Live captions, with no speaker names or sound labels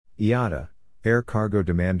IATA, air cargo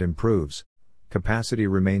demand improves, capacity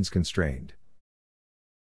remains constrained.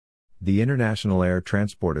 The International Air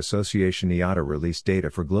Transport Association IATA released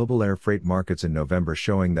data for global air freight markets in November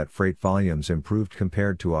showing that freight volumes improved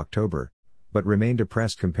compared to October, but remained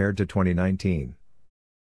depressed compared to 2019.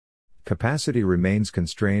 Capacity remains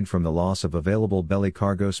constrained from the loss of available belly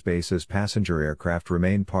cargo space as passenger aircraft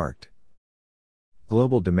remain parked.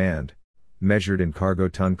 Global demand, measured in cargo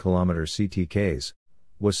ton-kilometer CTKs,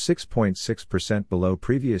 was 6.6% below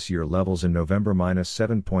previous year levels in November,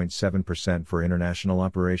 -7.7% for international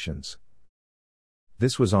operations.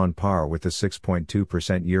 This was on par with the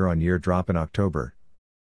 6.2% year-on-year drop in October.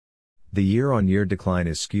 The year-on-year decline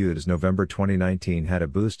is skewed as November 2019 had a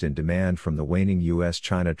boost in demand from the waning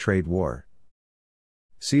US-China trade war.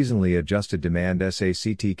 Seasonally adjusted demand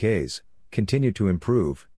SACTKs continued to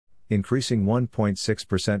improve, increasing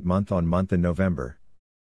 1.6% month-on-month in November.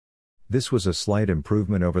 This was a slight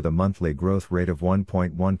improvement over the monthly growth rate of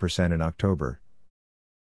 1.1% in October.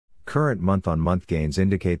 Current month-on-month gains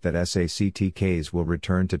indicate that SACTKs will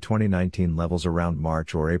return to 2019 levels around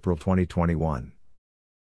March or April 2021.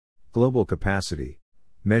 Global capacity,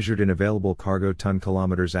 measured in available cargo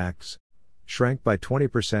ton-kilometers ACTs, shrank by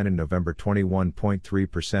 20% in November,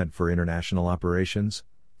 21.3% for international operations,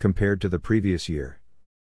 compared to the previous year.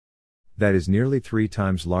 That is nearly 3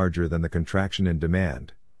 times larger than the contraction in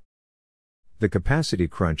demand. The capacity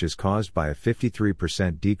crunch is caused by a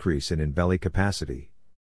 53% decrease in belly capacity.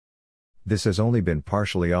 This has only been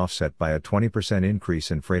partially offset by a 20%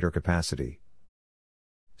 increase in freighter capacity.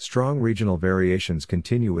 Strong regional variations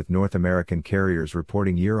continue with North American carriers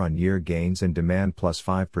reporting year-on-year gains in demand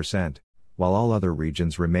 +5%, while all other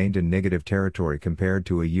regions remained in negative territory compared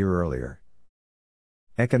to a year earlier.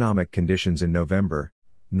 Economic conditions in November,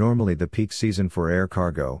 normally the peak season for air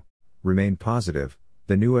cargo, remain positive.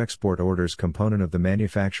 The new export orders component of the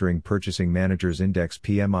Manufacturing Purchasing Managers Index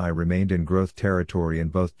PMI remained in growth territory in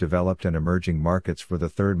both developed and emerging markets for the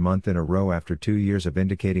third month in a row after 2 years of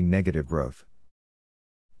indicating negative growth.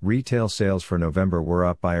 Retail sales for November were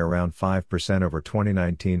up by around 5% over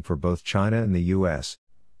 2019 for both China and the US,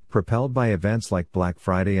 propelled by events like Black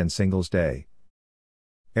Friday and Singles Day.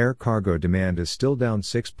 Air cargo demand is still down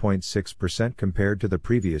 6.6% compared to the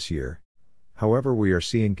previous year. However, we are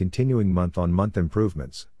seeing continuing month-on-month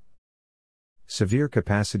improvements. Severe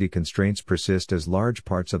capacity constraints persist as large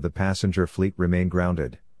parts of the passenger fleet remain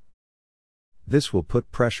grounded. This will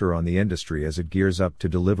put pressure on the industry as it gears up to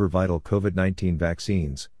deliver vital COVID-19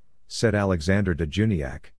 vaccines, said Alexander de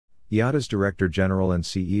Juniac, IATA's Director General and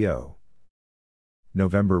CEO.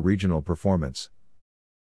 November regional performance.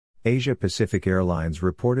 Asia Pacific Airlines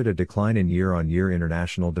reported a decline in year-on-year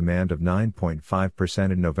international demand of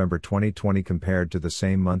 9.5% in November 2020 compared to the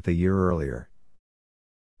same month a year earlier.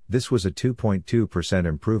 This was a 2.2%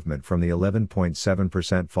 improvement from the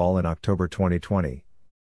 11.7% fall in October 2020.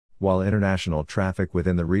 While international traffic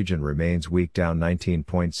within the region remains weak, down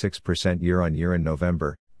 19.6% year-on-year in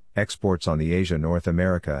November, exports on the Asia-North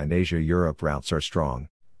America and Asia-Europe routes are strong,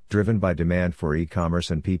 driven by demand for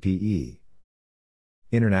e-commerce and PPE.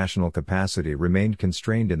 International capacity remained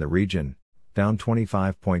constrained in the region, down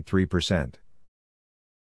 25.3%.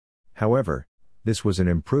 However, this was an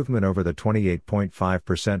improvement over the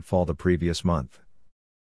 28.5% fall the previous month.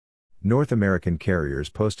 North American carriers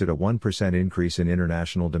posted a 1% increase in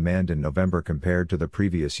international demand in November compared to the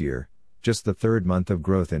previous year, just the third month of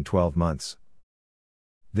growth in 12 months.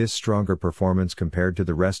 This stronger performance compared to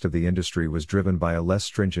the rest of the industry was driven by a less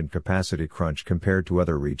stringent capacity crunch compared to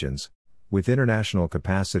other regions, with international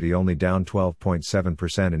capacity only down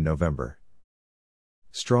 12.7% in November.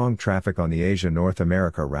 Strong traffic on the Asia-North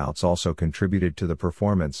America routes also contributed to the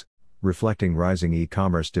performance, reflecting rising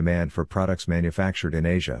e-commerce demand for products manufactured in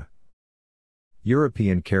Asia.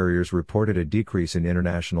 European carriers reported a decrease in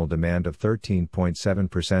international demand of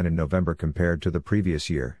 13.7% in November compared to the previous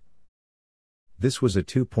year. This was a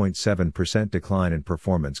 2.7% decline in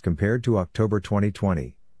performance compared to October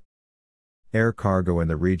 2020. Air cargo in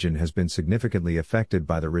the region has been significantly affected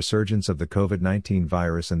by the resurgence of the COVID-19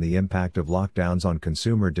 virus and the impact of lockdowns on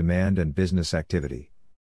consumer demand and business activity.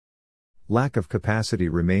 Lack of capacity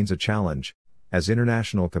remains a challenge, as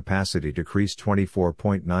international capacity decreased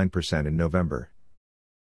 24.9% in November.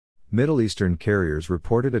 Middle Eastern carriers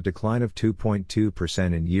reported a decline of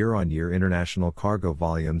 2.2% in year-on-year international cargo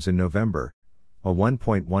volumes in November, a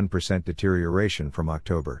 1.1% deterioration from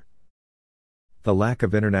October. The lack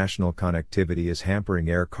of international connectivity is hampering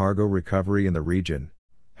air cargo recovery in the region,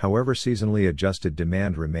 however seasonally adjusted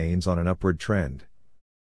demand remains on an upward trend.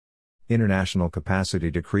 International capacity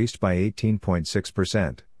decreased by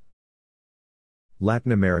 18.6%.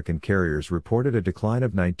 Latin American carriers reported a decline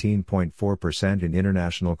of 19.4% in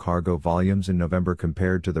international cargo volumes in November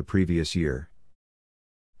compared to the previous year.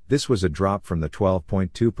 This was a drop from the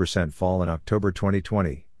 12.2% fall in October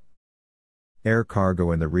 2020. Air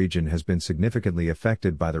cargo in the region has been significantly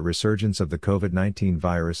affected by the resurgence of the COVID-19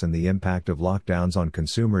 virus and the impact of lockdowns on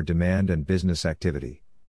consumer demand and business activity.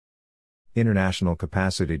 International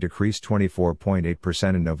capacity decreased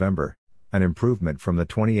 24.8% in November, an improvement from the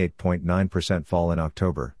 28.9% fall in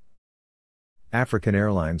October. African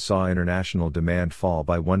Airlines saw international demand fall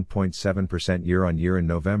by 1.7% year-on-year in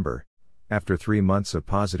November, after 3 months of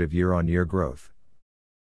positive year-on-year growth.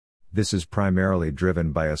 This is primarily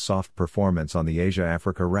driven by a soft performance on the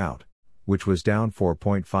Asia-Africa route, which was down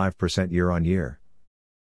 4.5% year-on-year.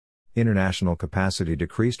 International capacity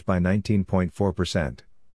decreased by 19.4%.